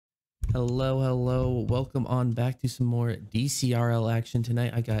Hello, hello. Welcome on back to some more DCRL action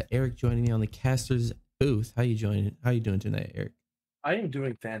tonight. I got Eric joining me on the caster's booth. How you doing tonight, Eric? I am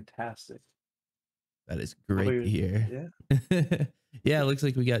doing fantastic. That is How about great to you? hear. Yeah. Yeah, it looks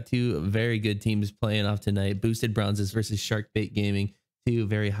like we got two very good teams playing off tonight. Boosted Bronzes versus SharkBait Gaming. Two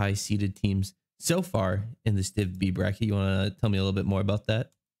very high seeded teams so far in this Div B bracket. You want to tell me a little bit more about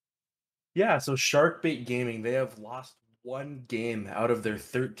that? Yeah, so SharkBait Gaming, they have lost one game out of their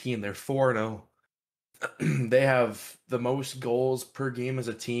 13. They're 4-0. They have the most goals per game as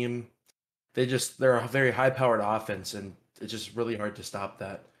a team. They're a very high-powered offense, and it's just really hard to stop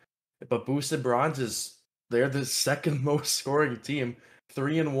that. But Boosted Bronze they're the second most scoring team.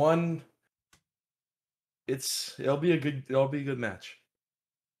 3-1. It'll be a good match.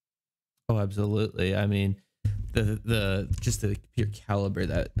 Oh, absolutely. I mean, the just the pure caliber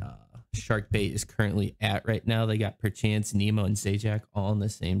that SharkBait is currently at right now. They got Perchance, Nemo, and Zajac all on the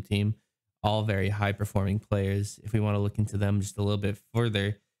same team, all very high performing players. If we want to look into them just a little bit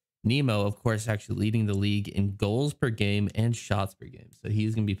further, Nemo, of course, actually leading the league in goals per game and shots per game. So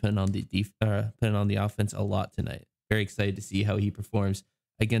he's going to be putting on putting on the offense a lot tonight. Very excited to see how he performs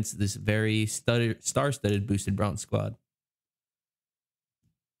against this very star-studded boosted bronze squad.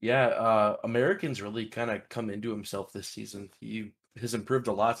 Yeah, Americans really kind of come into himself this season. He has improved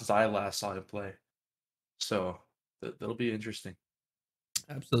a lot since I last saw him play. So that'll be interesting.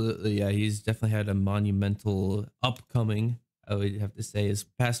 Absolutely, yeah. He's definitely had a monumental upcoming. I would have to say his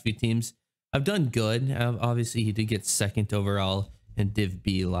past few teams have done good. Obviously, he did get second overall in Div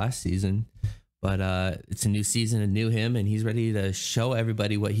B last season, but it's a new season, a new him, and he's ready to show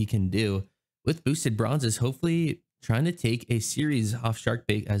everybody what he can do with boosted bronzes. Hopefully, trying to take a series off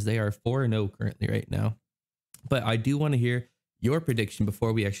SharkBait as they are 4-0 currently right now. But I do want to hear your prediction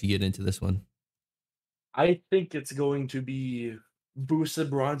before we actually get into this one. I think it's going to be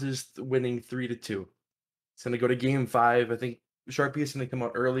Boosted Bronzes winning 3-2. It's going to go to game 5. I think Sharpie is going to come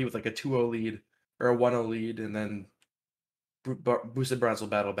out early with like a 2-0 lead or a 1-0 lead, and then Boosted Bronze will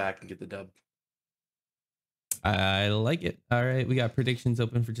battle back and get the dub. I like it. All right, we got predictions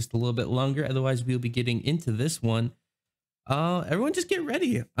open for just a little bit longer. Otherwise, we'll be getting into this one. Everyone just get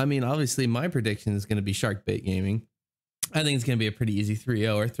ready. I mean, obviously, my prediction is going to be SharkBait Gaming. I think it's going to be a pretty easy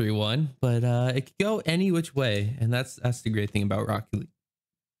 3-0 or 3-1, but it could go any which way, and that's the great thing about Rocket League.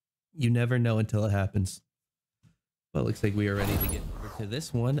 You never know until it happens. Well, it looks like we are ready to get over to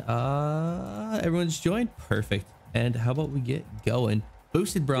this one. Everyone's joined. Perfect. And how about we get going?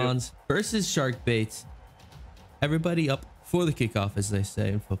 Boosted Bronze versus SharkBait. Everybody up for the kickoff, as they say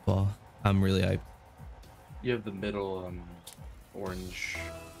in football. I'm really hyped. You have the middle orange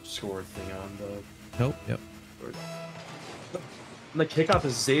score thing on the. Nope. Yep. And the kickoff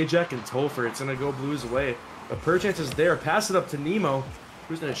is Zajac and Topher. It's gonna go Blues away. But Perchance is there. Pass it up to Nemo,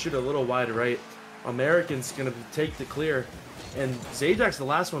 who's gonna shoot a little wide right. American's gonna take the clear, and Zajac's the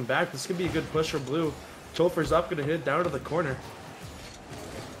last one back. This could be a good push for Blue. Topher's up, gonna hit it down to the corner.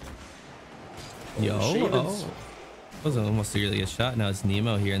 Yo, oh. That was almost really a shot. Now it's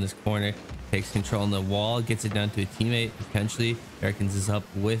Nemo here in this corner. Takes control on the wall, gets it down to a teammate, potentially. Americans is up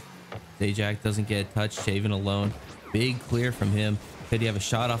with Zajac, doesn't get a touch. Shaven alone. Big clear from him. Could he have a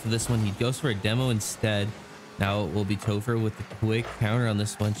shot off of this one? He goes for a demo instead. Now it will be Topher with the quick counter on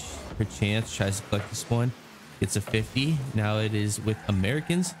this one. Perchance tries to collect this one. Gets a 50. Now it is with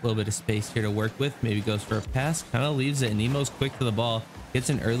Americans. A little bit of space here to work with. Maybe goes for a pass. Kind of leaves it. Nemo's quick to the ball. Gets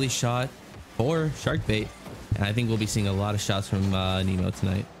an early shot for SharkBait. And I think we'll be seeing a lot of shots from Nemo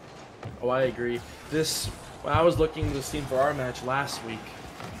tonight. Oh, I agree. When I was looking at this team for our match last week,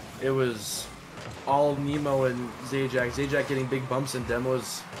 it was all Nemo and Zajac. Zajac getting big bumps and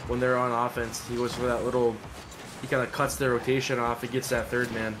demos when they're on offense. He goes for that little, he kind of cuts their rotation off. He gets that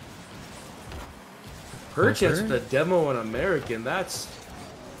third man. Perchance with a demo on American. I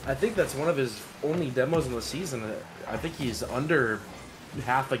think that's one of his only demos in the season. I think he's under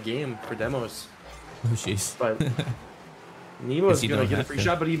half a game for demos. Oh, jeez. But Nemo's going to get a free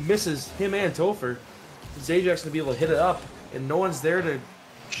shot, but he misses him and Topher. Zajac's going to be able to hit it up, and no one's there to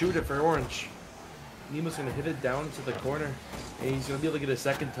shoot it for orange. Nemo's going to hit it down to the corner, and he's going to be able to get a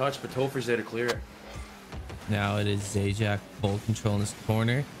second touch, but Topher's there to clear it. Now it is Zajac full control in this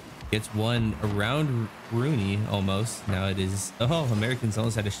corner. Gets one around Rooney almost. Now it is, oh, Americans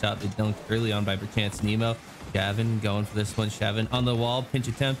almost had a shot. They dunked early on by Perchance. Nemo. Shavin going for this one. Shavin on the wall. Pinch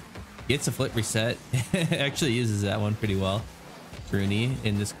attempt. Gets a flip reset. Actually uses that one pretty well. Rooney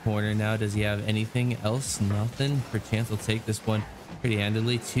in this corner now. Does he have anything else? Nothing. Perchance will take this one pretty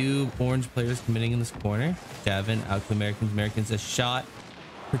handily. Two orange players committing in this corner. Shavin out to Americans. Americans a shot.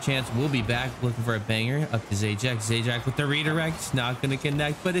 Perchance will be back looking for a banger up to Zajac. Zajac with the redirect, not going to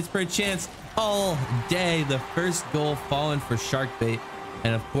connect, but it's Perchance all day. The first goal fallen for SharkBait.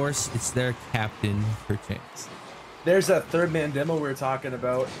 And of course, it's their captain, Perchance. There's that third man demo we were talking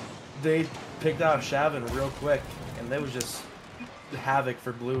about. They picked out Shavin real quick, and that was just havoc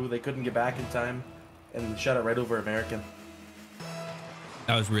for Blue. They couldn't get back in time and shut it right over American.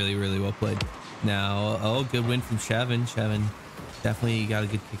 That was really, really well played. Now, oh, good win from Shavin. Shavin definitely got a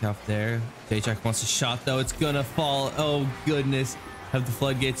good kickoff there. Zajac wants a shot, though. It's going to fall. Oh, goodness. Have the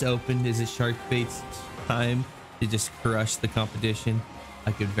floodgates opened? Is it SharkBait's time to just crush the competition?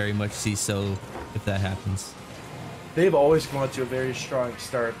 I could very much see so if that happens. They've always come out to a very strong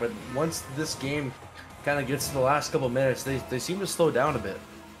start, but once this game kind of gets to the last couple minutes, they seem to slow down a bit.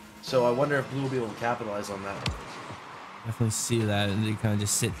 So I wonder if Blue will be able to capitalize on that. Definitely see that, and they kind of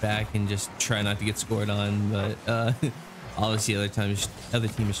just sit back and just try not to get scored on. But obviously, other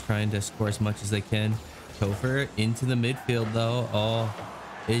team is trying to score as much as they can. Topher into the midfield, though. Oh,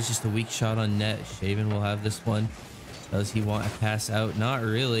 it is just a weak shot on net. Shavin will have this one. Does he want a pass out? Not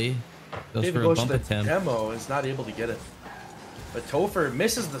really. Goes for a bump attempt. Demo is not able to get it, but Topher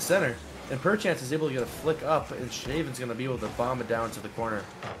misses the center, and Perchance is able to get a flick up, and Shavin's going to be able to bomb it down to the corner.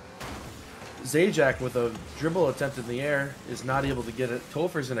 Zajac with a dribble attempt in the air is not able to get it.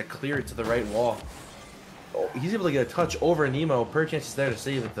 Topher's going to clear it to the right wall. Oh, he's able to get a touch over Nemo. Perchance is there to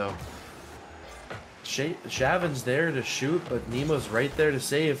save it, though. Shavin's there to shoot, but Nemo's right there to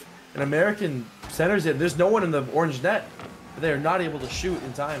save. An American centers it. There's no one in the orange net, but they are not able to shoot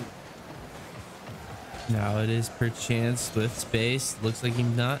in time. Now it is Perchance with space. Looks like he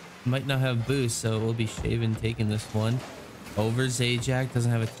might not have boost, so it will be Shavin taking this one. Over Zajac.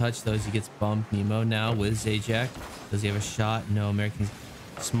 Doesn't have a touch, though, as he gets bumped. Nemo now with Zajac. Does he have a shot? No. American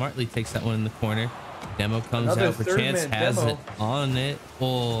smartly takes that one in the corner. Demo comes out. Perchance has it on it.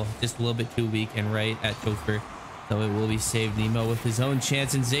 Oh, just a little bit too weak and right at Topher. So it will be saved. Nemo with his own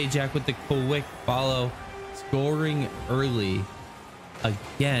chance, and Zajac with the quick follow. Scoring early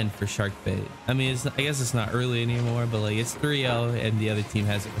again for SharkBait. I mean, I guess it's not early anymore, but like it's 3-0 and the other team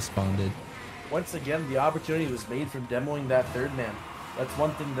hasn't responded. Once again, the opportunity was made from demoing that third man. That's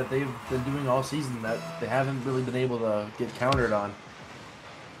one thing that they've been doing all season that they haven't really been able to get countered on.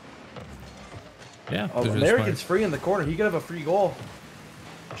 Yeah, American's free in the corner. He could have a free goal.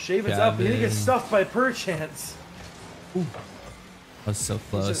 Shavin's up. He gets stuffed by Perchance. Ooh. That was so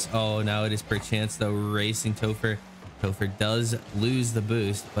close. Oh, now it is Perchance, though, racing Topher. Topher does lose the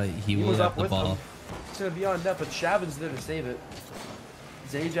boost, but he will have the ball. It's going to be on net, but Shavin's there to save it.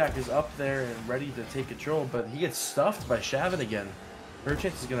 Zajac is up there and ready to take control, but he gets stuffed by Shavin again.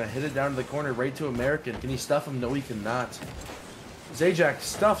 Perchance is going to hit it down to the corner right to American. Can he stuff him? No, he cannot. Zajac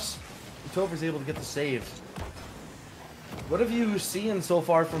stuffs. Topher's able to get the save. What have you seen so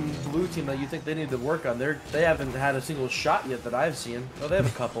far from the Blue team that you think they need to work on? They haven't had a single shot yet that I've seen. Oh, they have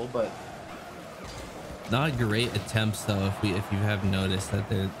a couple, but not great attempts, though. If you have noticed that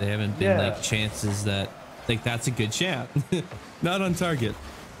they haven't been like chances that like that's a good shot, not on target.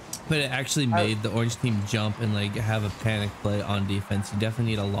 But it actually made the orange team jump and like have a panic play on defense. You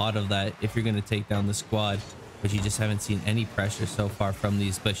definitely need a lot of that if you're going to take down the squad. But you just haven't seen any pressure so far from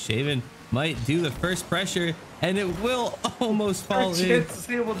these. But Shavin might do the first pressure, and it will almost fall in.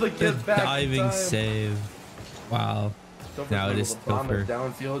 Able to get back diving save. Wow. Topher's now it is Topher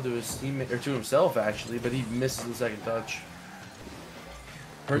downfield to his teammate or to himself actually, but he misses the second touch.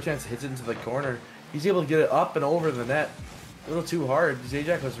 Perchance hits it into the corner. He's able to get it up and over the net. A little too hard.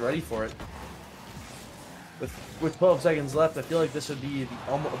 Zajac was ready for it. With 12 seconds left, I feel like this would be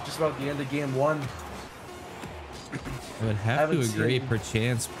almost just about the end of game one. I would have to agree.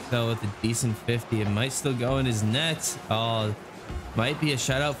 Perchance, though, with a decent 50, it might still go in his net. Oh, might be a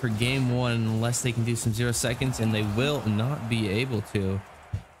shutout for game one unless they can do some 0 seconds, and they will not be able to.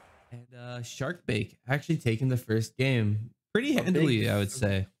 And SharkBait actually taking the first game pretty handily, I would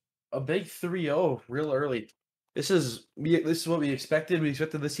say. A big 3-0 real early. This is what we expected. We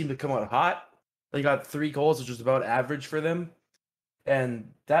expected this team to come out hot. They got 3 goals, which was about average for them,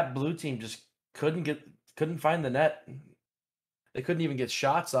 and that Blue team just couldn't find the net. They couldn't even get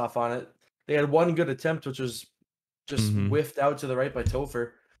shots off on it. They had one good attempt, which was just whiffed out to the right by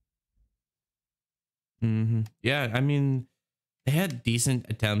Topher. Yeah, I mean, they had decent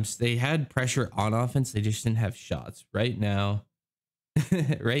attempts. They had pressure on offense. They just didn't have shots. Right now,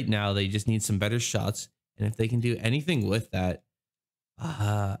 they just need some better shots. And if they can do anything with that,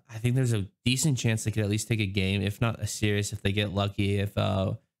 I think there's a decent chance they could at least take a game, if not a series, if they get lucky. If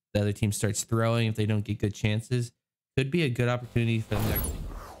the other team starts throwing, if they don't get good chances, could be a good opportunity for them to actually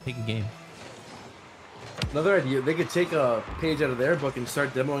take a game. Another idea, they could take a page out of their book and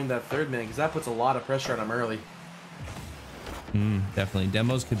start demoing that third man, because that puts a lot of pressure on him early. Definitely.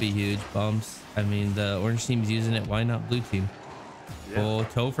 Demos could be huge. Bumps. I mean, the orange team's using it. Why not blue team? Yeah. Oh,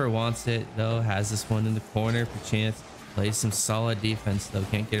 Topher wants it, though. Has this one in the corner for chance. Plays some solid defense, though.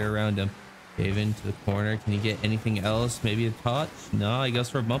 Can't get around him. David to the corner. Can he get anything else? Maybe a touch? No, he goes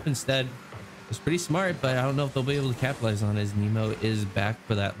for a bump instead. It's pretty smart, but I don't know if they'll be able to capitalize on it, as Nemo is back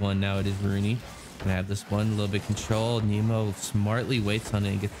for that one. Now it is Rooney. Gonna have this one a little bit controlled. Nemo smartly waits on it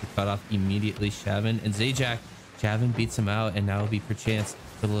and gets the cutoff immediately. Shavin and Zajac. Shavin beats him out, and now it'll be per chance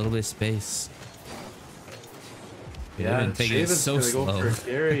with a little bit of space. Yeah, taking it so slow. Go for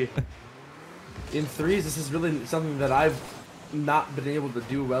Gary. In threes, this is really something that I've not been able to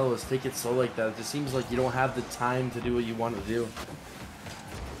do well, is take it slow like that. It just seems like you don't have the time to do what you want to do.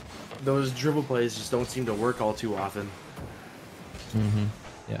 Those dribble plays just don't seem to work all too often.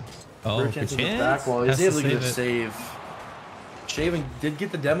 Yeah. Oh, for chance. Back wall. He's able to get a save. Shaven did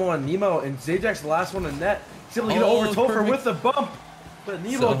get the demo on Nemo, and Zajac's the last one in net. He's able to get over Topher with the bump, but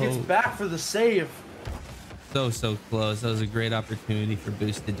Nemo gets back for the save. So close. That was a great opportunity for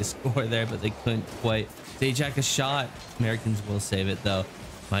Boosted to score there, but they couldn't quite. Zajac a shot. Americans will save it, though.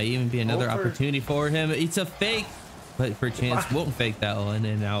 Might even be another opportunity for him. It's a fake, but for chance won't fake that one,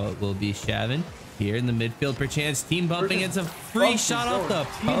 and now it will be Shavin here in the midfield. Per chance team bumping. It's a free shot off the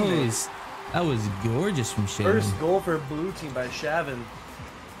post. That was gorgeous from Shavin. First goal for blue team by Shavin.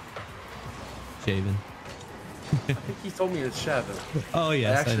 Shavin. I think he told me it's Shavin. Oh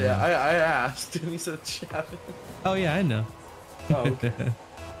yes, actually, I asked and he said Shavin. Oh yeah, I know. Oh, okay.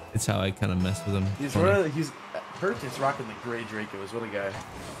 It's how I kind of mess with him. He's Purchase rocking the gray Dracos. What a guy.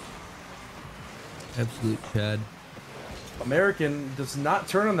 Absolute Chad. American does not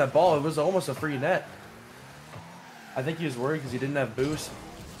turn on that ball. It was almost a free net. I think he was worried because he didn't have boost.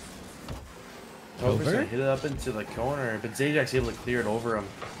 Toper's gonna hit it up into the corner, but Zajac's able to clear it over him.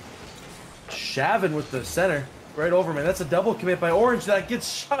 Shavin with the center, right over him, and that's a double commit by Orange that gets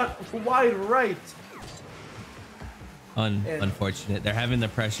shot wide right. Unfortunate. They're having the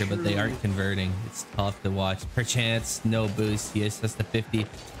pressure, but they aren't converting. It's tough to watch. Perchance, no boost. He assists the 50.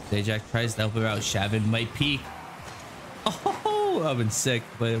 Zajac tries to help him out. Shavin might peek. Oh, I've been sick,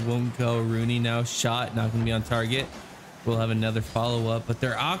 but it won't go. Rooney now shot, not going to be on target. We'll have another follow-up, but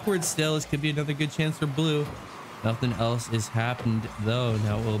they're awkward still. This could be another good chance for blue. Nothing else has happened, though.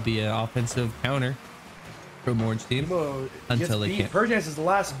 Now it will be an offensive counter from Orange team until they can't. Perchance is the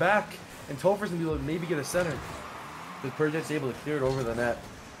last back, and Topher's going to be able to maybe get a center. But Perchance is able to clear it over the net.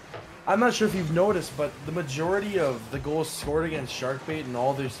 I'm not sure if you've noticed, but the majority of the goals scored against SharkBait in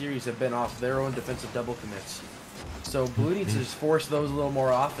all their series have been off their own defensive double commits. So blue needs to just force those a little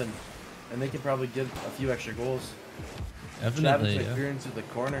more often, and they can probably get a few extra goals. Definitely, yeah. Clearance to the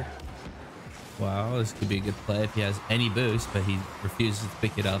corner. Wow, this could be a good play if he has any boost, but he refuses to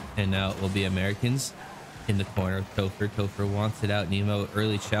pick it up, and now it will be Americans in the corner with Topher. Topher wants it out. Nemo,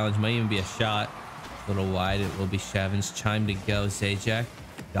 early challenge, might even be a shot. A little wide. It will be Shavin's chime to go. Zajac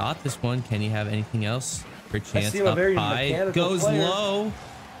got this one. Can he have anything else? For chance up high. Goes low.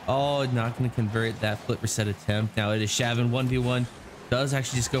 Oh, not going to convert that flip reset attempt. Now it is Shavin 1v1. Does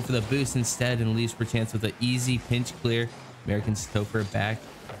actually just go for the boost instead and leaves for chance with an easy pinch clear. Americans Topher back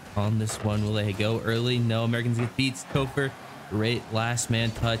on this one. Will they go early? No. Americans get beats Topher. Great last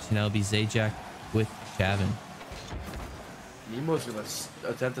man touch. And now it'll be Zajac with Shavin. Nemo's going to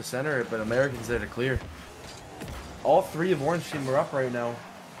attempt to center it, but Americans there to clear. All three of Orange team are up right now,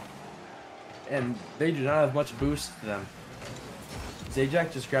 and they do not have much boost to them.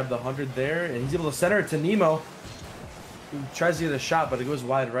 Zajac just grabbed the 100 there, and he's able to center it to Nemo, who tries to get a shot, but it goes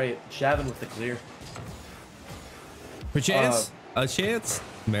wide right. Shavin with the clear. For chance? A chance?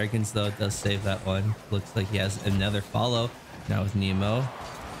 Americans, though, it does save that one. Looks like he has another follow. Now with Nemo.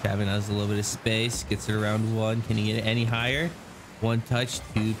 Shavin has a little bit of space, gets it around one. Can he get it any higher? One touch,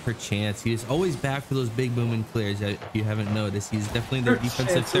 two per chance. He is always back for those big booming clears. If you haven't noticed, he's definitely their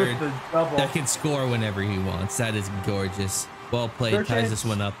defensive third that can score whenever he wants. That is gorgeous. Well played. Ties this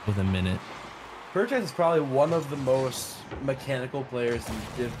one up with a minute. Perchance is probably one of the most mechanical players in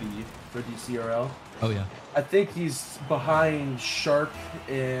Div B for DCRL. Oh yeah. I think he's behind Shark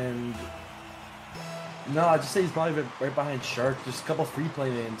and. No, I'd just say he's probably right behind Shark. Just a couple free play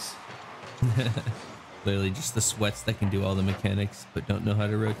names. Literally just the sweats that can do all the mechanics, but don't know how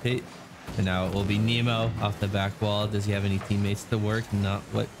to rotate. And now it will be Nemo off the back wall. Does he have any teammates to work? Not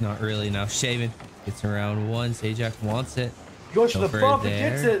really. Now Shavin gets around one. Zajac wants it. He goes to the bump and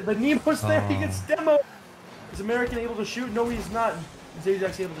gets it, but Nemo's there. He gets demo. Is American able to shoot? No, he's not.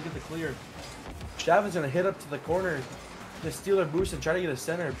 Zajac's able to get the clear. Shavin's gonna hit up to the corner to steal their boost and try to get a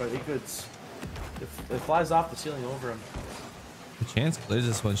center, but he gets It flies off the ceiling over him. The chance clears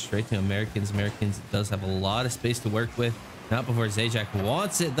this one straight to Americans. Americans does have a lot of space to work with. Not before Zajac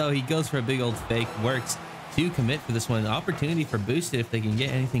wants it, though. He goes for a big old fake. Works to commit for this one. Opportunity for boosted if they can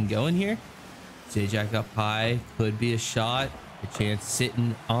get anything going here. Zajac up high. Could be a shot. The chance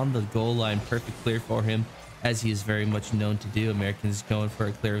sitting on the goal line. Perfect clear for him, as he is very much known to do. Americans going for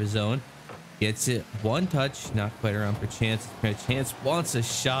a clear of his own. Gets it. One touch. Not quite around for Chance. Chance wants a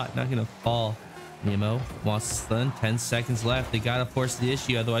shot. Not going to fall. Nemo wants to stun. 10 seconds left. They gotta force the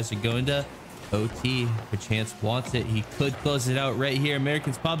issue, otherwise they're going to OT. Chance wants it. He could close it out right here.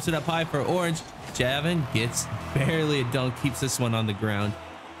 Americans pops it up high for Orange. Javin gets barely a dunk, keeps this one on the ground.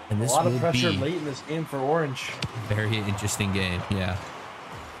 And this a lot of pressure be late in this game for Orange. Very interesting game. Yeah.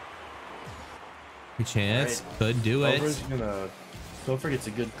 Chance could do it. Topher gets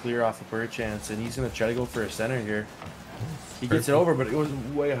a good clear off of Perchance, and he's gonna try to go for a center here. He gets it over, but it was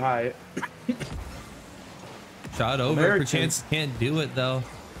way high. Shot over. Perchance can't do it though.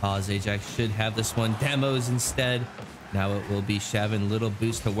 Oh, Zajac should have this one. Demos instead. Now it will be Shavin. Little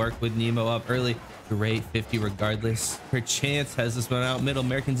boost to work with. Nemo up early. Great 50 regardless. Perchance has this one out middle.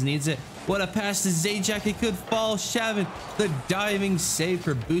 Americans needs it. What a pass to Zajac. It could fall. Shavin, the diving save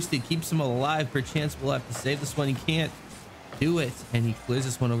for boosted, keeps him alive. Perchance will have to save this one. He can't do it, and he clears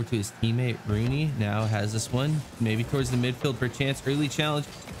this one over to his teammate. Rooney now has this one maybe towards the midfield. Perchance early challenge.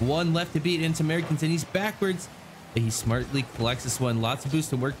 One left to beat into Americans, and he's backwards. He smartly collects this one. Lots of boost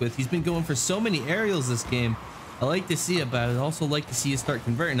to work with. He's been going for so many aerials this game. I like to see it, but I'd also like to see you start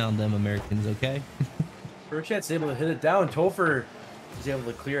converting on them, Americans, okay? Perchance able to hit it down. Topher is able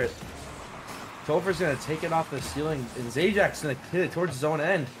to clear it. Topher's going to take it off the ceiling, and Zajac's going to hit it towards his own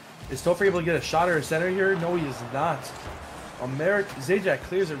end. Is Topher able to get a shot or a center here? No, he is not. Zajac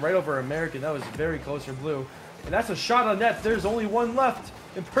clears it right over American. That was very close for blue. And that's a shot on net. There's only one left,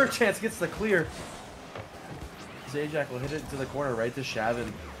 and Perchance gets the clear. Zajac will hit it into the corner right to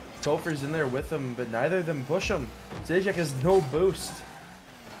Shavin. Topher's in there with him, but neither of them push him. Zajac has no boost.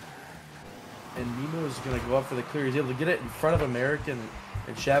 And Nemo is going to go up for the clear. He's able to get it in front of American,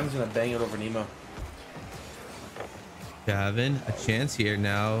 and Shavin's going to bang it over Nemo. Shavin, a chance here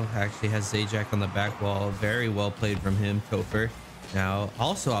now. Actually has Zajac on the back wall. Very well played from him. Topher now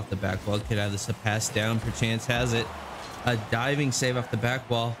also off the back wall. Could have this a pass down. Perchance has it. A diving save off the back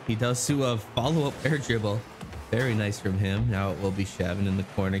wall. He does to a follow-up air dribble. Very nice from him. Now it will be Shavin in the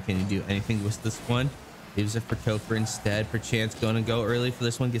corner. Can he do anything with this one? Leaves it for Topher instead. Perchance going to go early for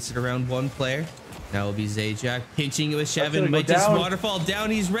this one. Gets it around one player. Now it will be Zajac pinching it with Shavin. Might just waterfall down.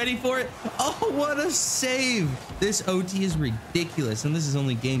 He's ready for it. Oh, what a save. This OT is ridiculous. And this is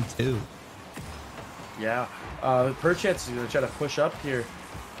only game 2. Yeah. Perchance is going to try to push up here,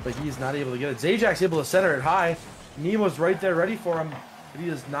 but he's not able to get it. Zajac's able to center it high. Nemo's right there ready for him, but he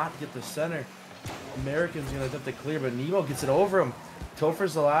does not get the center. American's going to attempt to clear, but Nemo gets it over him.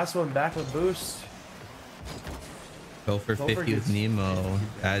 Topher's the last one back with boost. Go for 50 with Nemo.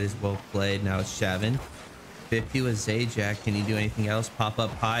 That is well played. Now it's Shavin. 50 with Zajac. Can he do anything else? Pop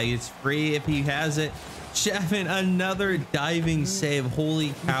up high. It's free if he has it. Shavin, another diving save.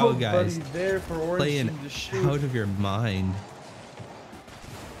 Holy cow, guys. There for playing out of your mind.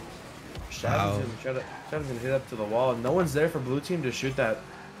 Shavin's going to hit up to the wall. No one's there for blue team to shoot that.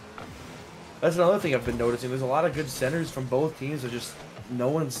 That's another thing I've been noticing. There's a lot of good centers from both teams. There's just no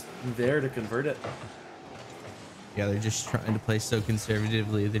one's there to convert it. Yeah, they're just trying to play so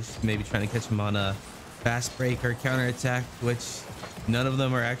conservatively. They're just maybe trying to catch him on a fast break or counterattack, which none of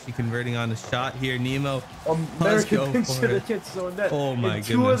them are actually converting on a shot here. Nemo, American pinch against zone net. Oh my goodness.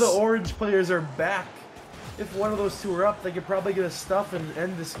 2 of the orange players are back. If one of those 2 are up, they could probably get a stuff and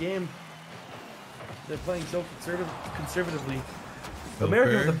end this game. They're playing so conservatively.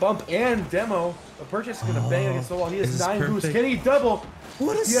 American with a bump and demo. A Perchance is going to bang against the wall. He has 9 boosts. Can he double?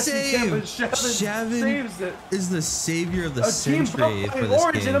 What a yes, save! Shavin saves it. Is the savior of the century for this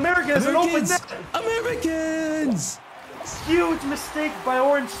Orange game. And American has an open net. Americans! Huge mistake by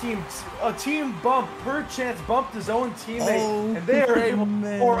Orange team. A team bump. Perchance bumped his own teammate, and they are able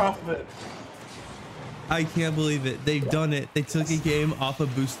to pour off of it. I can't believe it. They've done it. They took a game off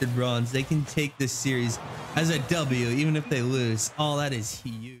of boosted bronze. They can take this series as a W, even if they lose. Oh, that is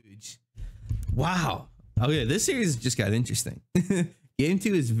huge. Wow. Okay, this series just got interesting. Game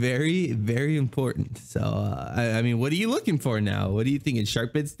 2 is very, very important. So, I mean, what are you looking for now? What do you think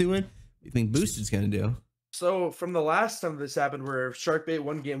SharkBait's doing? What do you think Boosted's going to do? So, from the last time this happened, where SharkBait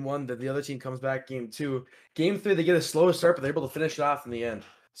won game 1, then the other team comes back game 2. Game 3, they get a slow start, but they're able to finish it off in the end.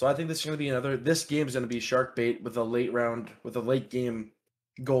 So, I think this is going to be this game is going to be SharkBait with a late game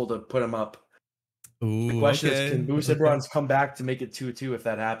goal to put them up. Ooh, the question is, can Boosted Bronze come back to make it 2-2 if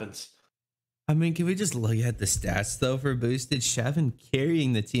that happens? I mean, can we just look at the stats though for boosted? Shavin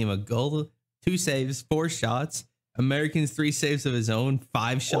carrying the team, a goal, 2 saves, 4 shots. Americans 3 saves of his own,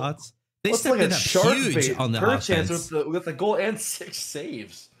 5 shots. They Let's look stepped at it up huge SharkBait on the per offense. chance with the goal and 6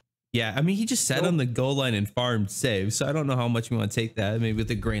 saves. Yeah, I mean, he just sat on the goal line and farmed saves, so I don't know how much we want to take that, maybe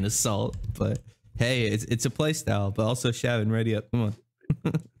with a grain of salt. But hey, it's a play style. But also Shavin, ready up, come on.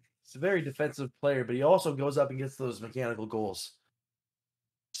 He's a very defensive player, but he also goes up and gets those mechanical goals.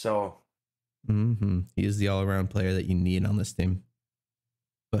 So, he is the all-around player that you need on this team.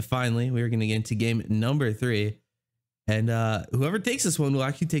 But finally, we're going to get into game number 3. And whoever takes this one will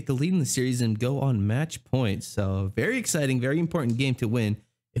actually take the lead in the series and go on match points. So very exciting, very important game to win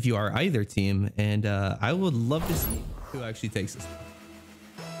if you are either team. And I would love to see who actually takes this.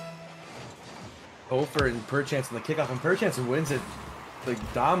 Ofer and Perchance in the kickoff, and Perchance wins it,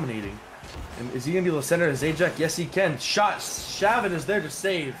 like dominating. And is he gonna be able to center Zajac? Yes, he can. Shot. Shavin is there to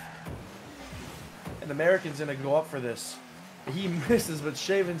save. And American's gonna go up for this. He misses, but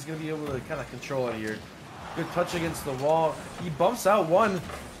Shavin's gonna be able to kind of control it here. Good touch against the wall. He bumps out one.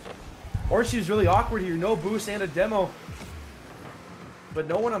 Orshi's really awkward here. No boost and a demo. But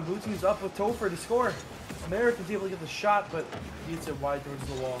no one on blue team's up with Topher to score. American's able to get the shot, but beats it wide towards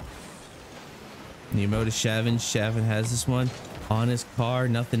the wall. Nemo to Shavin. Shavin has this one on his car.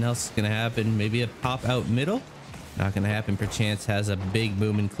 Nothing else is going to happen. Maybe a pop out middle. Not going to happen. Perchance has a big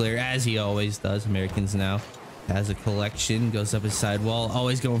boom and clear, as he always does. Americans now has a collection. Goes up his sidewall.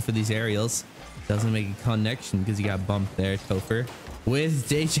 Always going for these aerials. Doesn't make a connection because he got bumped there. Topher with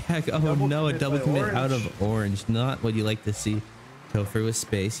Zajac. Oh no, a double commit out of orange. Not what you like to see. Topher with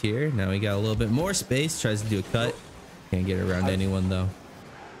space here. Now he got a little bit more space. Tries to do a cut. Can't get around anyone though.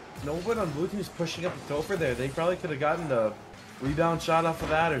 No one on blue team is pushing up the Topher there. They probably could have gotten a rebound shot off of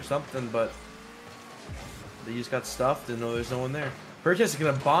that or something, but they just got stuffed and no, there's no one there. Purchase is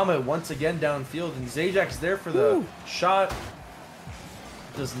going to bomb it once again downfield, and Zajac's there for the shot.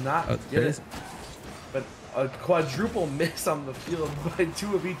 Does not get it. But a quadruple miss on the field by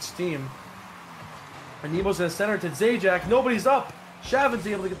 2 of each team. And Nemo's going to center to Zajac. Nobody's up. Shavin's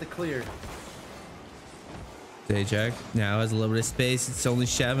able to get the clear. Zajac now has a little bit of space. It's only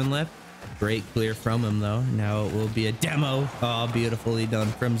Shavin left. Great clear from him though. Now it will be a demo. Oh, beautifully done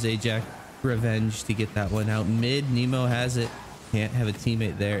from Zajac. Revenge to get that one out mid. Nemo has it. Can't have a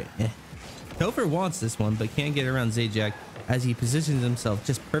teammate there. Topher wants this one, but can't get around Zajac as he positions himself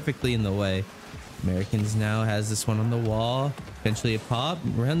just perfectly in the way. Americans now has this one on the wall. Eventually a pop.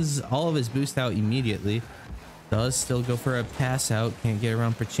 Runs all of his boost out immediately. Does still go for a pass out. Can't get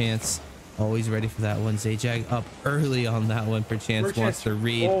around Perchance. Always ready for that one. Zajac up early on that one. Perchance wants to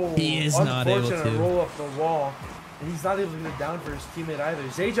read. He is not able to roll up the wall, and he's not able to get it down for his teammate either.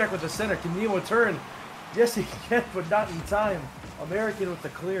 Zajac with the center. Can Nemo turn? Yes, he can, but not in time. American with the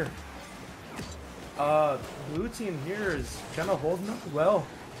clear. Blue team here is kind of holding up well.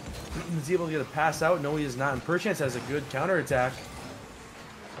 He's able to get a pass out. No, he is not. And Perchance has a good counterattack,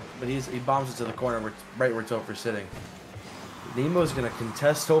 but he bombs it to the corner, right where Topher's sitting. Nemo's going to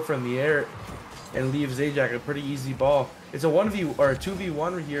contest Topher in the air and leave Zajac a pretty easy ball. It's a 1v or a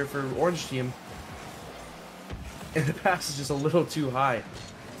 2v1 here for Orange team. And the pass is just a little too high.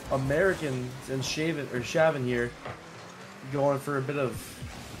 Americans and Shavin here going for a bit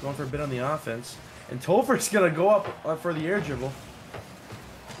on the offense. And Topher's going to go up for the air dribble.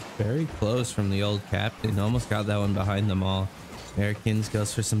 Very close from the old captain. Almost got that one behind them all. Americans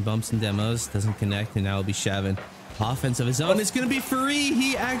goes for some bumps and demos. Doesn't connect, and now it'll be Shavin. Offense of his own. It's going to be free.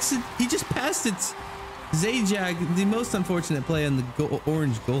 He just passed it. Zajac, the most unfortunate play on the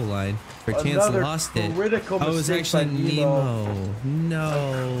orange goal line. Perchance lost it. Oh, it was actually Nemo.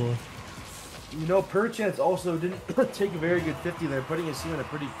 No. You know, Perchance also didn't take a very good 50 there, putting his team in a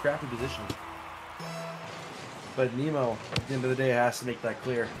pretty crappy position. But Nemo, at the end of the day, has to make that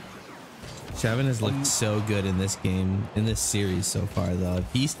clear. Shavin has looked so good in this game, in this series so far, though.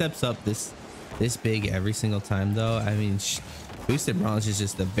 If he steps up this big every single time, though, I mean, Boosted Bronze is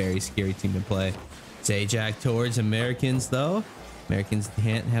just a very scary team to play. Zajac towards Americans, though. Americans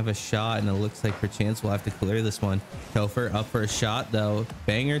can't have a shot, and it looks like Perchance will have to clear this one. Topher up for a shot, though.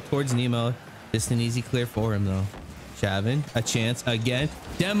 Banger towards Nemo. Just an easy clear for him, though. Shavin, a chance again.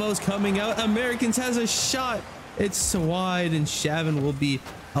 Demo's coming out. Americans has a shot. It's so wide, and Shavin will be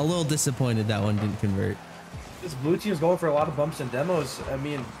a little disappointed that one didn't convert. This blue team is going for a lot of bumps and demos. I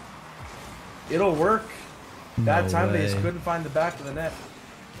mean, it'll work. That time they just couldn't find the back of the net.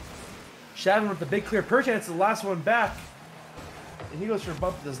 Shavin with the big clear. Perchance the last one back. And he goes for a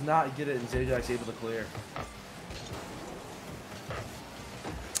bump, does not get it, and Zajac's able to clear.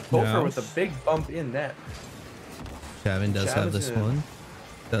 Topher with a big bump in net. Shavin does have this one.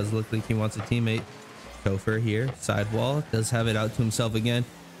 Does look like he wants a teammate. Topher here, sidewall, does have it out to himself again.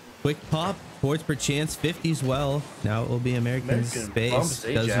 Quick pop towards Perchance, 50 as well. Now it will be American space.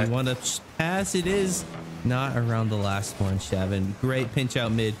 Does he want to pass? It is not around the last one, Shavin. Great pinch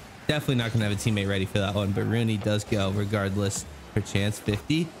out mid. Definitely not going to have a teammate ready for that one, but Rooney does go regardless. Perchance,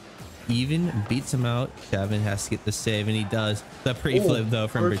 50. Even beats him out. Shavin has to get the save, and he does. The pre-flip, though,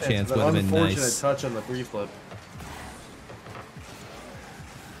 from Perchance would have been nice. Unfortunate touch on the pre-flip.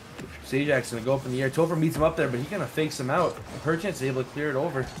 Zajak's gonna go up in the air. Topher meets him up there, but he kind of fakes him out. Perchance is able to clear it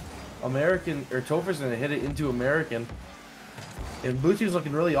over. Topher's gonna hit it into American. And blue team's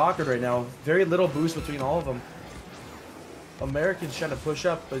looking really awkward right now. Very little boost between all of them. American's trying to push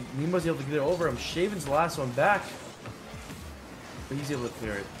up, but Nemo's able to get it over him. Shaven's the last one back, but he's able to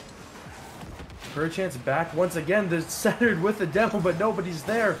clear it. Perchance back once again. They're centered with the demo, but nobody's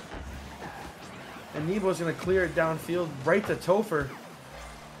there. And Nemo's gonna clear it downfield right to Topher.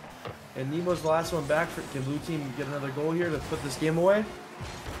 And Nemo's the last one back. Can blue team get another goal here to put this game away?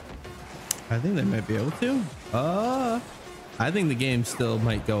 I think they might be able to. I think the game still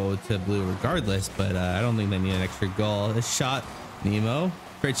might go to blue regardless, but I don't think they need an extra goal. A shot, Nemo.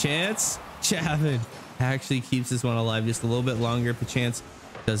 Perchance. Shavin actually keeps this one alive just a little bit longer. Perchance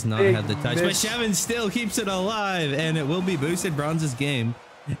does not have the touch, but Shavin still keeps it alive, and it will be Boosted Bronze's game.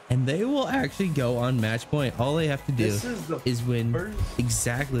 And they will actually go on match point. All they have to do is win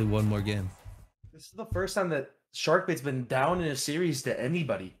exactly one more game. This is the first time that SharkBait's been down in a series to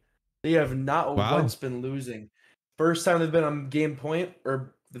anybody. They have not once been losing. First time they've been on game point,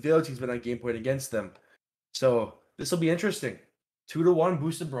 or the other team's been on game point against them. So this will be interesting. 2-1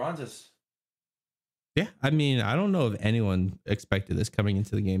 boosted bronzes. Yeah, I mean, I don't know if anyone expected this coming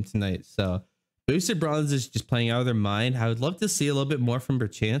into the game tonight. So Boosted Bronze is just playing out of their mind. I would love to see a little bit more from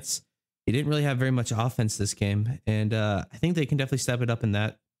Perchance. He didn't really have very much offense this game, and I think they can definitely step it up in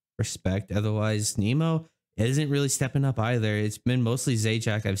that respect. Otherwise, Nemo isn't really stepping up either. It's been mostly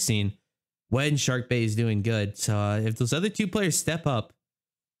Zajac I've seen when SharkBait is doing good. So if those other two players step up,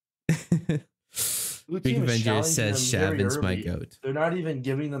 Big Avenger says Shavin's my goat. They're not even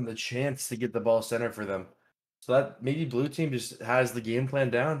giving them the chance to get the ball center for them. So that maybe blue team just has the game plan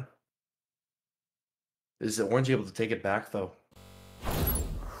down. Is Orange able to take it back, though?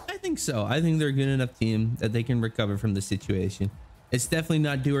 I think so. I think they're a good enough team that they can recover from the situation. It's definitely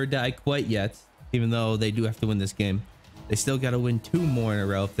not do or die quite yet, even though they do have to win this game. They still got to win 2 more in a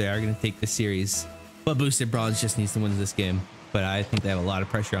row if they are going to take the series. But Boosted Bronze just needs to win this game. But I think they have a lot of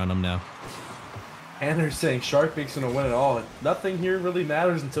pressure on them now. And they're saying SharkBait's going to win it all. Nothing here really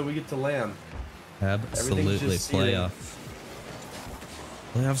matters until we get to land. Absolutely. Playoffs.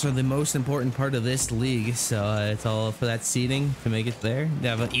 Playoffs are the most important part of this league, so it's all for that seeding to make it there. They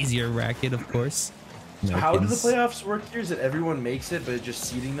have an easier racket, of course. So how do the playoffs work here? Is it everyone makes it, but it's just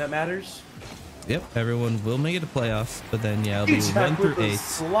seeding that matters? Yep, everyone will make it to playoffs, but then yeah, it'll be 1 through 8.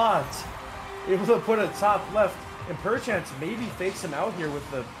 Slot, able to put a top left, and Perchance maybe fakes him out here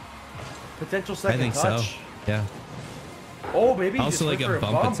with the potential second touch. I think so. Yeah. Oh, maybe also like a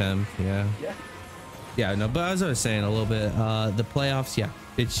bump attempt. Yeah. Yeah, no, but as I was saying a little bit, the playoffs, yeah,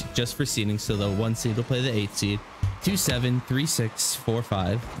 it's just for seeding. So the 1 seed will play the 8 seed, 2, 7, 3, 6, 4,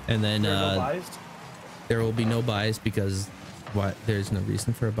 5, and then there will be no buys because there's no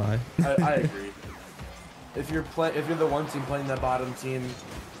reason for a buy. I agree. If you're the 1 team playing that bottom team,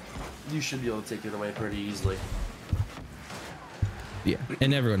 you should be able to take it away pretty easily. Yeah,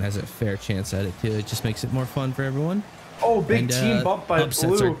 and everyone has a fair chance at it too. It just makes it more fun for everyone. Oh, big team bump by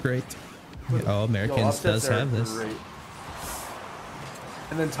upsets blue. Are great. Oh, Americans does have this. Great.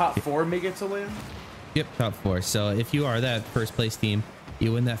 And then top 4 make it to win? Yep, top 4. So if you are that first place team,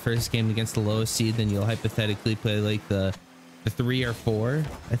 you win that first game against the lowest seed, then you'll hypothetically play like the 3 or 4,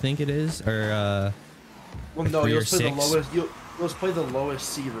 I think it is, or well, no, you'll play the lowest. You'll play the lowest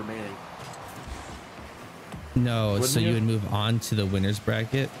seed remaining. No, wouldn't so you would move on to the winners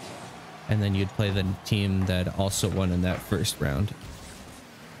bracket, and then you'd play the team that also won in that first round.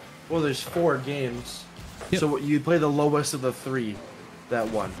 Well, there's 4 games, so you play the lowest of the 3 that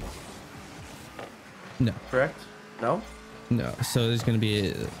won. No. Correct? No. No. So there's gonna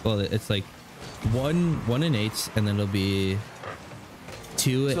be it's like 1 and 8, and then it'll be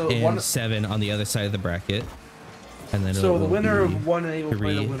 2 and 7 on the other side of the bracket, and then so the winner of 1 and 8 will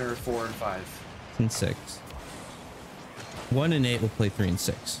play the winner of 4 and 5 and 6. 1 and 8 will play 3 and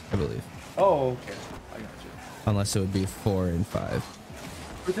 6, I believe. Oh, okay. I got you. Unless it would be 4 and 5.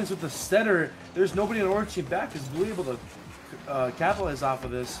 But since with the center, there's nobody on the orange team back. Is Blue able to capitalize off of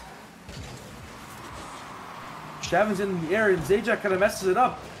this? Shavin's in the air, and Zajac kind of messes it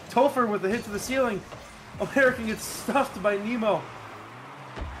up. Topher with a hit to the ceiling. American gets stuffed by Nemo.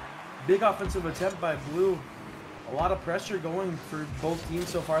 Big offensive attempt by Blue. A lot of pressure going for both teams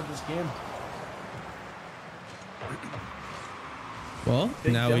so far this game. Well,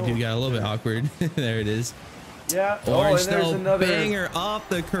 now we do got a little bit awkward. There it is. Yeah. Orange, and there's another banger off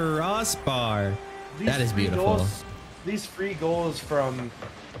the crossbar. That is beautiful. These free goals from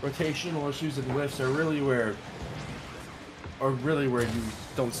rotational issues and whiffs are really where you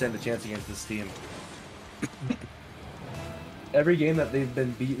don't stand a chance against this team. Every game that they've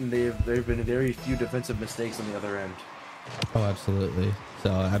been beaten, there've been very few defensive mistakes on the other end. Oh, absolutely.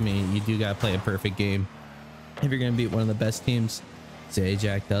 So, I mean, you do got to play a perfect game if you're going to beat one of the best teams.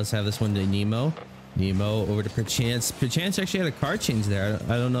 Zajac does have this one to Nemo. Nemo over to Perchance. Perchance actually had a card change there.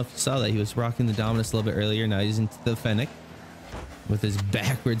 I don't know if you saw that. He was rocking the Dominus a little bit earlier. Now he's into the Fennec with his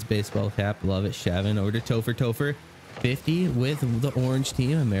backwards baseball cap. Love it. Shavin over to Topher. Topher 50 with the orange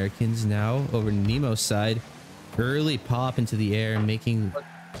team. Americans now over to Nemo's side. Early pop into the air, making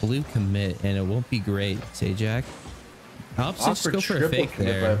Blue commit, and it won't be great. Zajac. Opposites go for a fake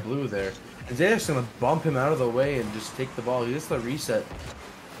there. By Blue there. And Zajac's gonna bump him out of the way and just take the ball. He gets the reset.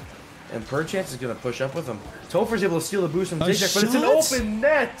 And Perchance is going to push up with him. Topher's able to steal the boost from Zajac, but it's an open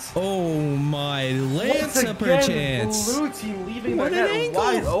net. Oh my, Lance Perchance. Blue team leaving the net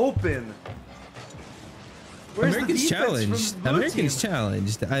wide open. Where's Americans challenged. Americans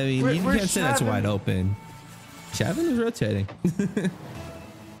challenged. I mean, you can't say that's wide open. Shavin is rotating.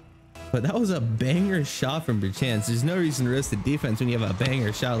 But that was a banger shot from Perchance. There's no reason to risk the defense when you have a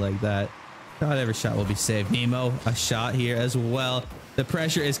banger shot like that. Not every shot will be saved. Nemo, a shot here as well. The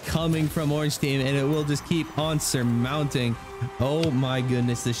pressure is coming from orange team, and it will just keep on surmounting. Oh my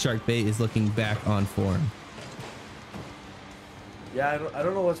goodness, this SharkBait is looking back on form. Yeah, I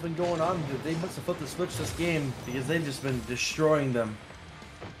don't know what's been going on. They must have flipped the switch this game because they've just been destroying them.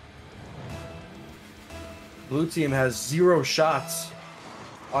 Blue team has 0 shots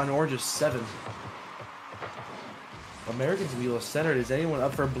on orange's 7. Americans wheel is centered. Is anyone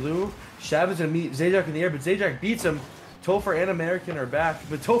up for Blue? Shavin's gonna meet Zajac in the air, but Zajac beats him. Topher and American are back,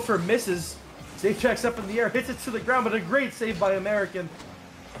 but Topher misses. Zajac's up in the air, hits it to the ground, but a great save by American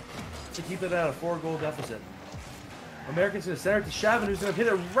to keep it at a 4-goal deficit. American's gonna center it to Shavin, who's gonna hit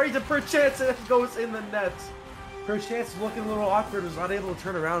it right to Perchance, and it goes in the net. Perchance is looking a little awkward, was not able to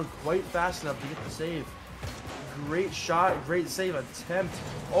turn around quite fast enough to get the save. Great shot, great save attempt.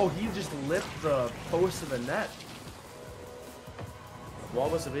 Oh, he just lipped the post of the net. Wall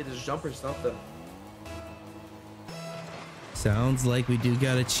must have made his jumper something. Sounds like we do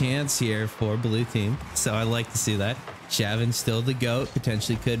got a chance here for Blue team, so I like to see that. Shavin still the GOAT,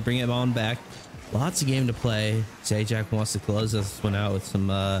 potentially could bring it on back. Lots of game to play. Zajac wants to close this one out with some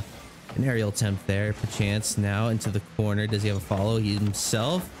an aerial attempt there. Perchance now into the corner. Does he have a follow? He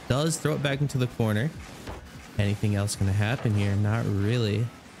himself does throw it back into the corner. Anything else going to happen here? Not really.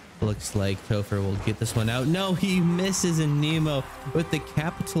 Looks like Topher will get this one out. No, he misses, and Nemo with the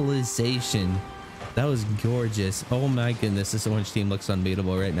capitalization. That was gorgeous. Oh my goodness, this orange team looks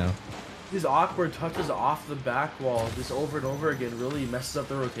unbeatable right now. These awkward touches off the back wall just over and over again really messes up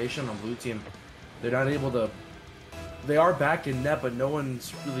the rotation on Blue team. They're not able to... They are back in net, but no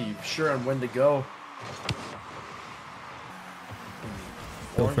one's really sure on when to go.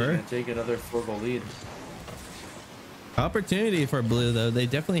 Orange is going to take another 4-goal lead. Opportunity for Blue, though. They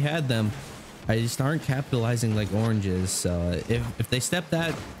definitely had them. I just aren't capitalizing like oranges. So if they step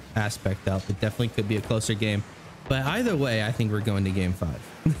that aspect up, it definitely could be a closer game. But either way, I think we're going to game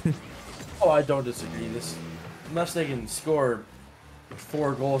 5. Oh, I don't disagree. Unless they can score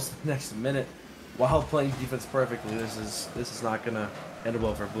 4 goals the next minute while playing defense perfectly, this is not gonna end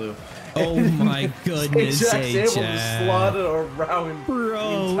well for Blue. Oh my goodness, Zajac able to slot it around.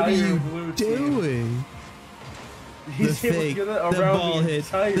 Bro, what are you Blue doing? Team. He's able to get it around the ball hit,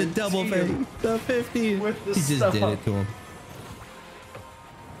 the double fake, the 50. With the he just did it to him.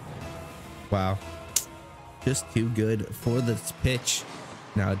 Wow, just too good for this pitch.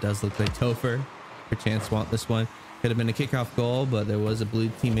 Now it does look like Topher Perchance want this one. Could have been a kickoff goal, but there was a Blue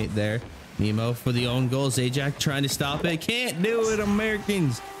teammate there. Nemo for the own goal. Zajac trying to stop it. Can't do it,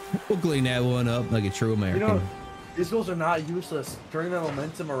 Americans. We'll clean that one up like a true American. You know, these goals are not useless. Turning that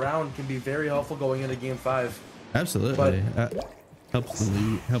momentum around can be very helpful going into game 5. Absolutely. Helps the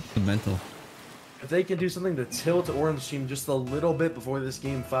lead, helps the mental. If they can do something to tilt Orange team just a little bit before this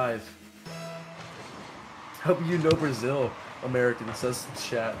game 5. Help you know Brazil, American, says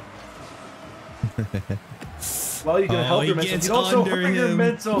chat. Well, you can help your mental. You can also hurt your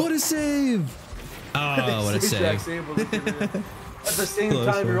mental. What a save! Oh, what a save! At the same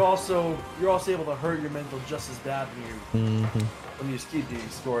time, you're also able to hurt your mental just as bad when you just keep being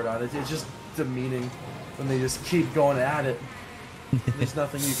scored on. It's just demeaning when they just keep going at it. There's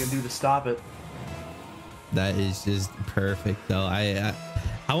nothing you can do to stop it. That is just perfect, though. I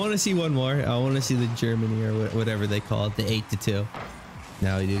want to see one more. I want to see the Germany or whatever they call it, the 8-2.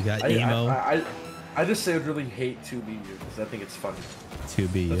 Now we do got Nemo. I just say I would really hate to be you because I think it's funny. To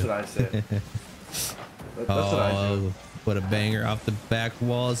be That's you. what I say. That's oh, what I do. What a banger off the back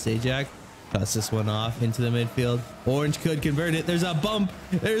wall. Zajac cuts this one off into the midfield. Orange could convert it. There's a bump.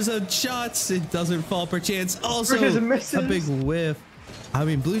 There's a shot. It doesn't fall per chance. Also, a big whiff. I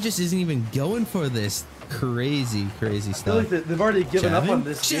mean, Blue just isn't even going for this. Crazy stuff. I feel like they've already given up on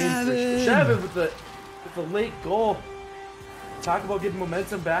this game. Shavin with the late goal. Talk about getting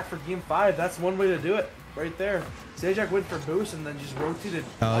momentum back for game 5. That's one way to do it right there. Zajac went for boost and then just rotated.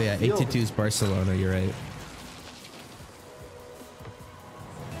 Oh yeah, 8-2 is Barcelona. You're right.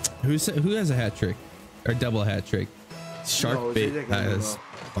 Who has a hat trick or double hat trick? SharkBait has.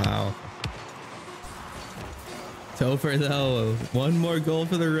 Wow. Topher though, one more goal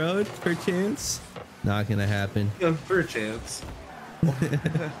for the road per chance. Not gonna happen. For a chance.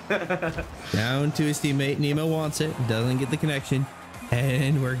 Down to his teammate. Nemo wants it. Doesn't get the connection.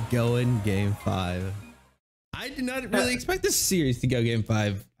 And we're going game 5. I did not really expect this series to go game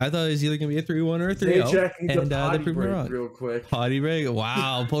 5. I thought it was either gonna be a 3-1 or a 3-0. And they proved me wrong. Real quick. Potty break.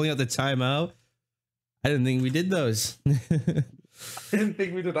 Wow, pulling out the timeout. I didn't think we did those. I didn't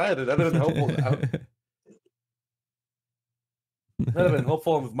think we did either. That would have been helpful. That would have been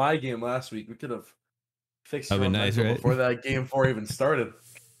helpful with my game last week. We could have fixed it nice, right? before that game 4 even started.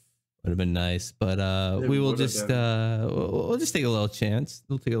 Would have been nice, but we will just we'll just take a little chance.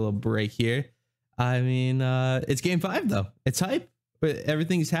 We'll take a little break here. I mean, it's game 5 though. It's hype, but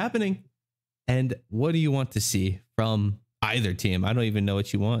everything's happening. And what do you want to see from either team? I don't even know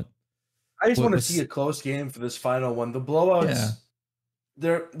what you want. I just want to see a close game for this final one. The blowouts,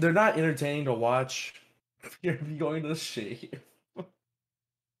 they're not entertaining to watch. You're going to the shade.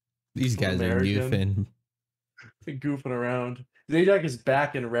 These guys are goofing around. Zajac is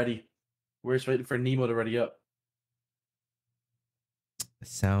back and ready. We're just waiting for Nemo to ready up.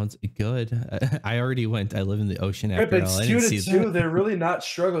 Sounds good. I already went. I live in the ocean after Right, all. but I didn't see it's 2-2. They're really not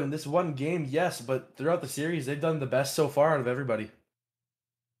struggling. This one game, yes, but throughout the series, they've done the best so far out of everybody.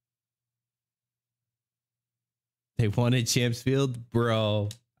 They won at Champs Field, bro.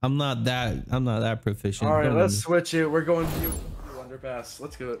 I'm not that proficient. All right, let's switch it. We're going to underpass.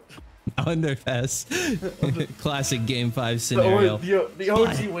 Let's go. Underpass. Classic game 5 scenario. The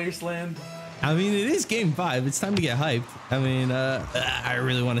OG wasteland. I mean, it is game 5. It's time to get hyped. I mean, I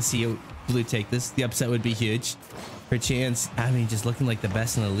really want to see Blue take this. The upset would be huge. For chance, I mean, just looking like the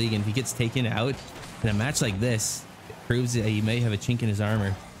best in the league. And if he gets taken out in a match like this, it proves that he may have a chink in his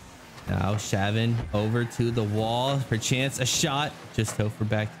armor. Now Shavin over to the wall. For chance, a shot. Just Topher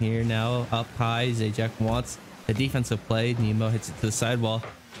back here now, up high. Zajac wants a defensive play. Nemo hits it to the sidewall.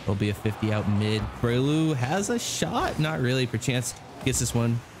 It'll be a 50 out mid. Brelu has a shot. Not really. For chance, gets this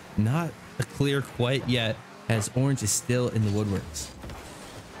one. Not a clear quite yet, as Orange is still in the woodworks.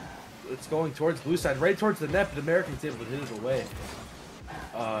 It's going towards blue side, right towards the net, but American's able to hit it away.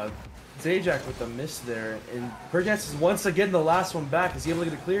 Zajac with the miss there, and Perchance is once again the last one back. Is he able to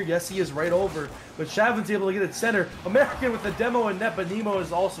get it clear? Yes, he is right over, but Shavin's able to get it center. American with the demo and net, but Nemo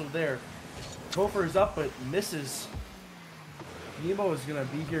is also there. Topher is up, but misses. Nemo is going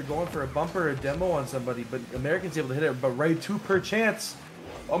to be here going for a bumper, a demo on somebody, but American's able to hit it, but right to Perchance.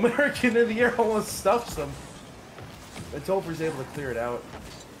 American in the air almost stuffs him. And Topher's able to clear it out.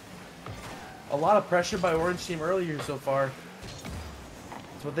 A lot of pressure by Orange team earlier so far.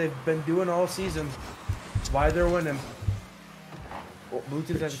 It's what they've been doing all season. It's why they're winning. Well, Blue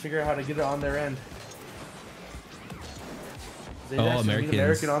team's have to figure out how to get it on their end.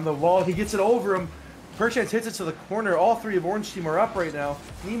 American on the wall. He gets it over him. Perchance hits it to the corner. All 3 of Orange team are up right now.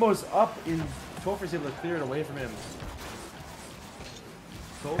 Nemo's up, and Topher's able to clear it away from him.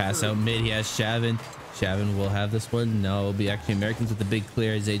 Pass out mid. He has Shavin. Shavin will have this one. No, it'll be actually Americans with the big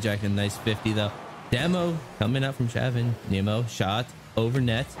clear. Zajac a nice 50 though. Demo coming up from Shavin. Nemo shot over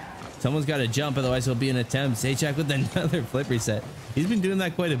net. Someone's got to jump, otherwise it'll be an attempt. Zajac with another flip reset. He's been doing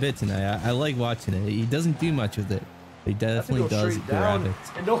that quite a bit tonight. I like watching it. He doesn't do much with it. He definitely does grab it.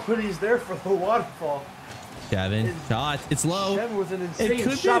 And nobody's there for the waterfall. Shavin shot. It's low. Shavin was an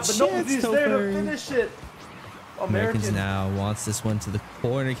insane shot, but nobody's there to finish it. Americans now wants this one to the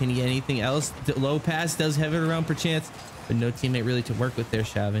corner. Can he get anything else? The low pass does have it around Perchance, but no teammate really to work with there.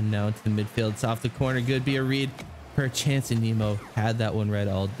 Shavin now into the midfield. It's off the corner. Good be a read. Perchance and Nemo had that one read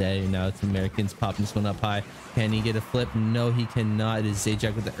all day. Now it's Americans popping this one up high. Can he get a flip? No, he cannot. It is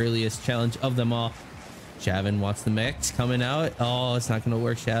Zajac with the earliest challenge of them all. Shavin wants the mix coming out. Oh, it's not going to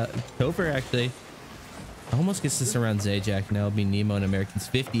work. Topher actually Almost gets this around Zajac. Now it'll be Nemo and Americans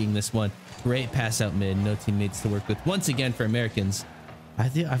 50ing this one. Great pass out mid. No teammates to work with once again for Americans. I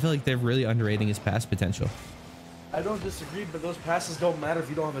feel like they're really underrating his pass potential. I don't disagree, but those passes don't matter if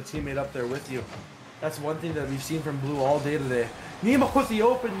you don't have a teammate up there with you. That's one thing that we've seen from Blue all day today. Nemo with the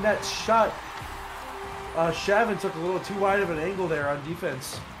open net shot. Shavin took a little too wide of an angle there on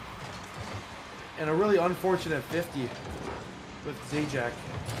defense. And a really unfortunate 50 with Zajac.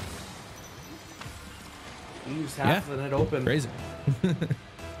 He used half of the net open. Crazy.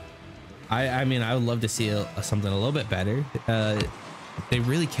 I mean, I would love to see something a little bit better. They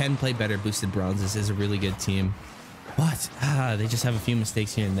really can play better. Boosted Bronzes is a really good team. But they just have a few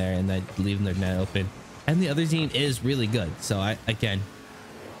mistakes here and there, and that leaving their net open. And the other team is really good. So again,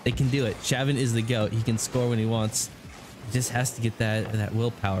 they can do it. Shavin is the GOAT. He can score when he wants. He just has to get that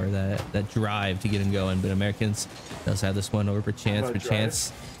willpower, that drive to get him going. But Americans does have this one over for Chance. But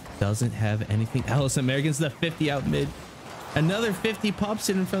Chance doesn't have anything else. Americans the 50 out mid. Another 50 pops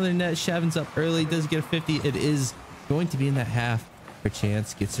in front of the net. Shavin's up early. Does get a 50. It is going to be in that half for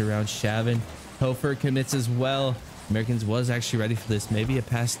Chance. Gets around Shavin. Topher commits as well. Americans was actually ready for this. Maybe a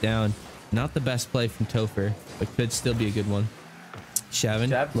pass down. Not the best play from Topher, but could still be a good one.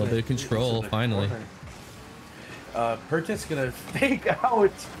 Shavin, a little bit of control finally. Pertin's gonna fake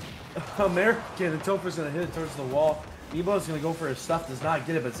out American, and Topher's gonna hit it towards the wall. Ebo's gonna go for his stuff, does not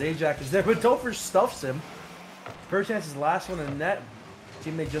get it, but Zajac is there, but Topher stuffs him. Perchance last one in net.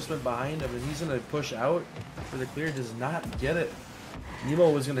 Teammate just went behind him, and he's gonna push out for the clear, does not get it. Nemo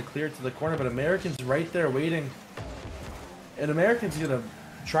was gonna clear it to the corner, but American's right there waiting. And American's gonna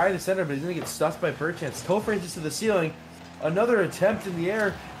try to center, but he's gonna get stuffed by Perchance. Topher hits to the ceiling. Another attempt in the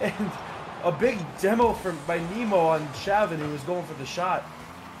air, and a big demo by Nemo on Shavin, who was going for the shot.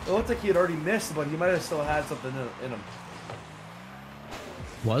 It looked like he had already missed, but he might have still had something in him.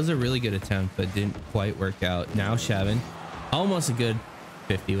 Was a really good attempt, but didn't quite work out. Now Shavin, almost a good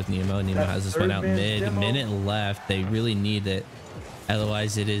 50 with Nemo. Nemo has this one out mid. Demo. Minute left. They really need it.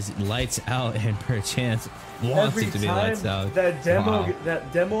 Otherwise, it is lights out, and Perchance wants it to be lights out. That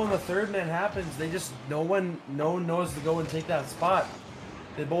demo in the third man happens. They just no one knows to go and take that spot.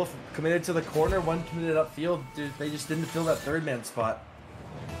 They both committed to the corner. One committed upfield. They just didn't fill that third man spot,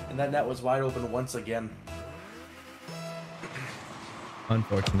 and that net was wide open once again.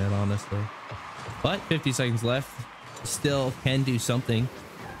 Unfortunate, honestly. But 50 seconds left. Still can do something.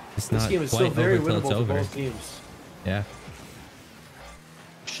 It's this not game is quite still very over till winnable it's for over. both teams. Yeah.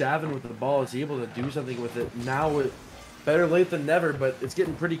 Shavin with the ball is able to do something with it. Now with better late than never, but it's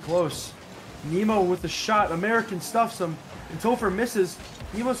getting pretty close. Nemo with the shot. American stuffs him, and Topher misses.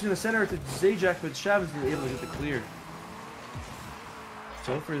 Nemo's going to center it to Zajac, but Shavin's going to be able to get the clear.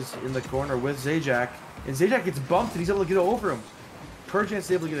 Topher's in the corner with Zajac, and Zajac gets bumped, and he's able to get over him. Perchance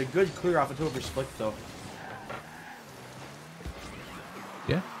is able to get a good clear off of Topher's flick, though.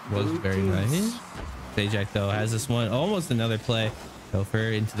 Yeah, was very nice. Zajac, though, has this one. Almost another play.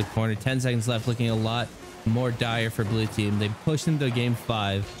 Topher into the corner. 10 seconds left, looking a lot more dire for blue team. They pushed into game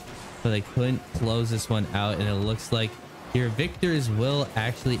 5, but they couldn't close this one out, and it looks like your victors will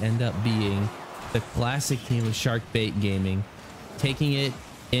actually end up being the classic team of SharkBait Gaming, taking it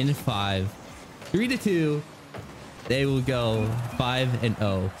in 5, 3-2. They will go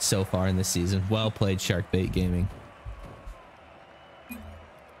 5-0 so far in this season. Well played, SharkBait Gaming.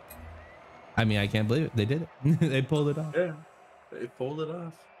 I mean, I can't believe it. They did it. They pulled it off. Yeah, they pulled it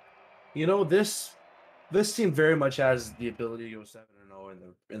off. You know, this team very much has the ability to go 7-0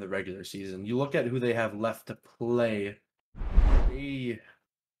 in the regular season. You look at who they have left to play. They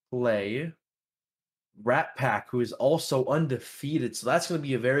play Rat Pack, who is also undefeated, so that's going to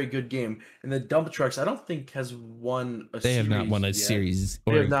be a very good game. And the Dump Trucks, I don't think has won a series. They have not won a series,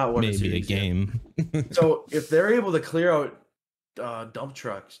 or they have not won maybe a game. So if they're able to clear out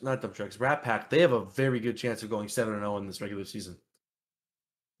Rat Pack, they have a very good chance of going 7-0 in this regular season.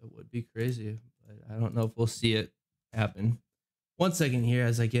 It would be crazy, but I don't know if we'll see it happen. 1 second here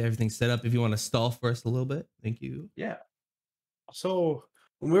as I get everything set up. If you want to stall for us a little bit, thank you. Yeah. So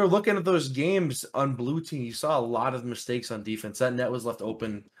when we were looking at those games on blue team, you saw a lot of mistakes on defense. That net was left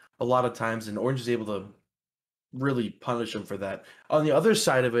open a lot of times, and Orange is able to really punish them for that. On the other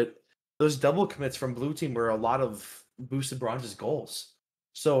side of it, those double commits from blue team were a lot of boosted bronze's goals.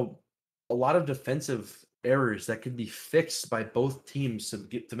 So a lot of defensive errors that could be fixed by both teams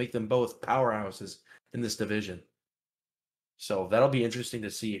to make them both powerhouses in this division. So that'll be interesting to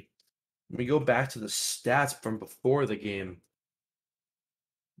see. When we go back to the stats from before the game,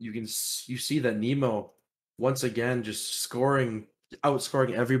 you see that Nemo once again just outscoring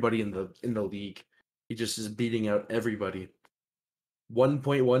everybody in the league. He just is beating out everybody.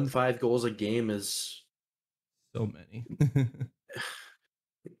 1.15 goals a game is So many.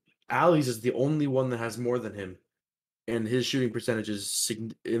 Alley's is the only one that has more than him, and his shooting percentage is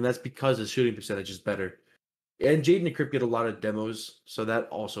and that's because his shooting percentage is better. And Jaden and Crip get a lot of demos, so that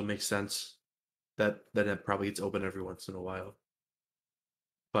also makes sense. That it probably gets open every once in a while.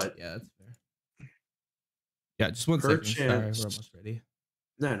 But yeah, that's fair. Yeah, just one per second. Sorry, chance, we're almost ready.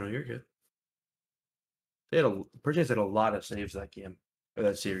 no, you're good. They had per chance had a lot of saves that game or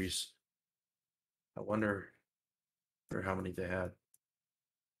that series. I wonder for how many they had.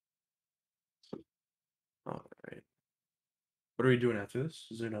 All right. What are we doing after this?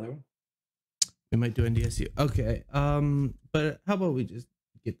 Is there another one? We might do NDSU. Okay. But how about we just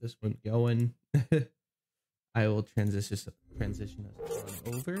get this one going? I will transition us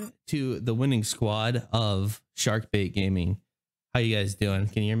on over to the winning squad of SharkBait Gaming. How you guys doing?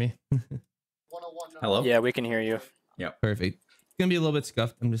 Can you hear me? Hello? Yeah, we can hear you. Yeah. Perfect. It's gonna be a little bit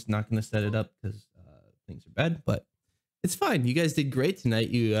scuffed. I'm just not gonna set it up because things are bad, but it's fine. You guys did great tonight.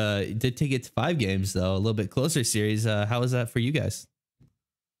 You did take it to 5 games though, a little bit closer series. How was that for you guys?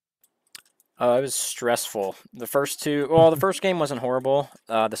 It was stressful. The first two, well, the first game wasn't horrible.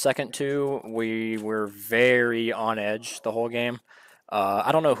 The second two, we were very on edge the whole game.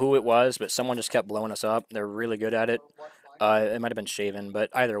 I don't know who it was, but someone just kept blowing us up. They're really good at it. It might have been Shaven, but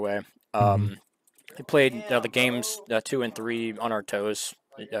either way, we played the games 2 and 3 on our toes,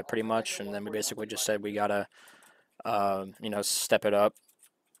 pretty much, and then we basically just said we gotta, step it up,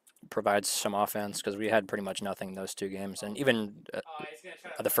 provide some offense because we had pretty much nothing those 2 games, and even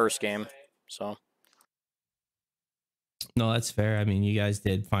the first game. So. No, that's fair. I mean, you guys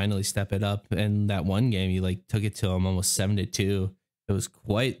did finally step it up, and that one game you like took it to them almost 7-2. It was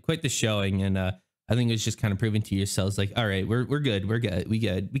quite the showing, and I think it was just kind of proving to yourselves like, all right, we're good, we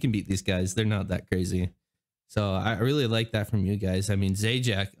can beat these guys. They're not that crazy. So I really like that from you guys. I mean,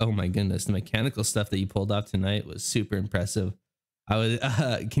 Zajac, oh my goodness, the mechanical stuff that you pulled off tonight was super impressive. I was,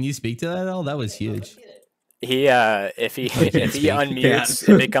 can you speak to that at all? That was huge. He if he unmutes,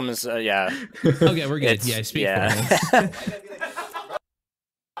 it becomes yeah. Okay, we're good. Yeah, speak for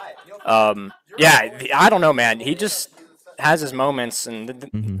him. Yeah, I don't know, man. He just has his moments,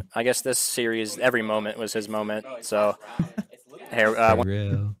 and I guess this series, every moment was his moment. So here,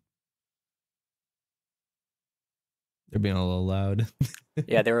 real. They're being a little loud.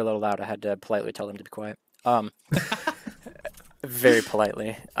 Yeah, they were a little loud. I had to politely tell them to be quiet. Very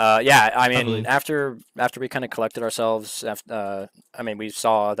politely. Yeah, I mean, after we kind of collected ourselves, I mean, we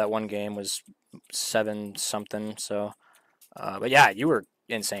saw that one game was 7-something. So, but yeah, you were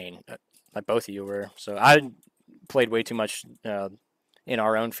insane. Like both of you were. So I played way too much in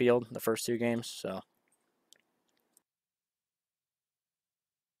our own field the first 2 games. So.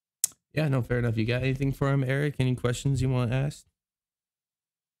 Yeah, no, fair enough. You got anything for him, Eric? Any questions you want to ask?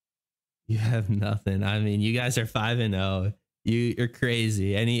 You have nothing. I mean, you guys are 5-0. You're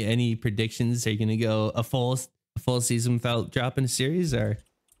crazy. Any predictions? Are you gonna go a full season without dropping a series, or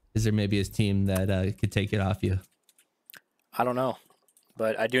is there maybe a team that could take it off you? I don't know,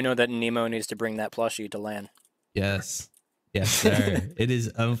 but I do know that Nemo needs to bring that plushie to LAN. Yes, sir. It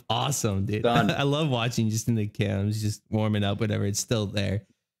is awesome, dude. I love watching just in the cams, just warming up, whatever. It's still there.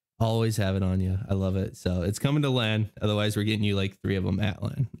 Always have it on you. I love it. So it's coming to LAN. Otherwise, we're getting you like 3 of them at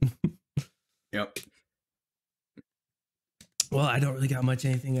LAN. Yep. Well, I don't really got much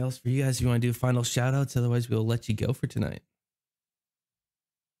anything else for you guys. If you want to do final shout outs, otherwise we'll let you go for tonight.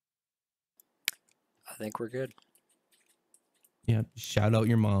 I think we're good. Yeah, shout out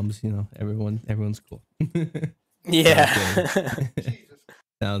your moms. You know, everyone's cool. Yeah.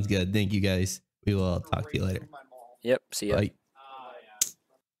 Sounds good. Thank you guys. We will talk to you later. Yep. See ya. Bye.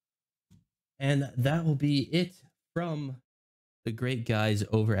 And that will be it from the great guys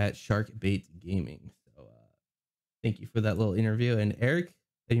over at SharkBait Gaming. So thank you for that little interview. And Eric,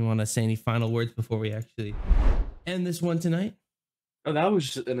 do you want to say any final words before we actually end this one tonight? Oh, that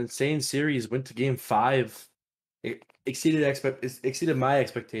was an insane series. Went to game 5. It exceeded my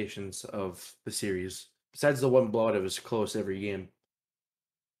expectations of the series. Besides the one blowout, it was close every game.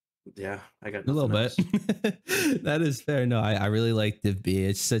 Yeah, I got a little else. bit. That is fair. No, I really like Div B.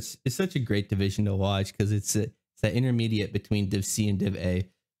 It's such a great division to watch because it's that intermediate between Div C and Div A.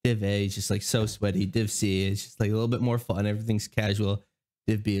 Div A is just like so sweaty. Div C is just like a little bit more fun. Everything's casual.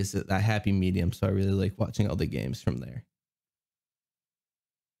 Div B is that happy medium. So I really like watching all the games from there.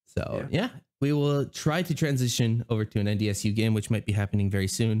 So yeah, we will try to transition over to an NDSU game, which might be happening very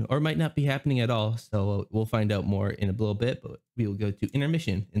soon or might not be happening at all. So we'll find out more in a little bit, but we will go to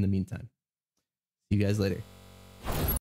intermission in the meantime. See you guys later.